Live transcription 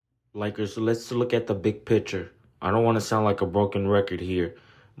Lakers, let's look at the big picture. I don't want to sound like a broken record here,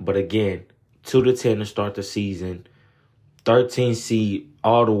 but again, 2-10 to start the season, 13 seed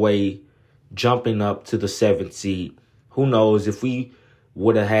all the way, jumping up to the 7th seed. Who knows if we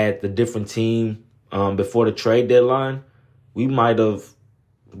would have had the different team before the trade deadline, we might have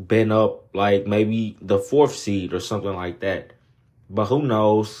been up like maybe the 4th seed or something like that. But who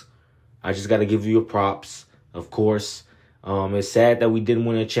knows? I just got to give you your props, of course. It's sad that we didn't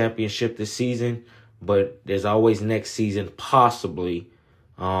win a championship this season, but there's always next season, possibly.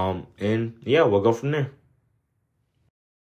 And yeah, we'll go from there.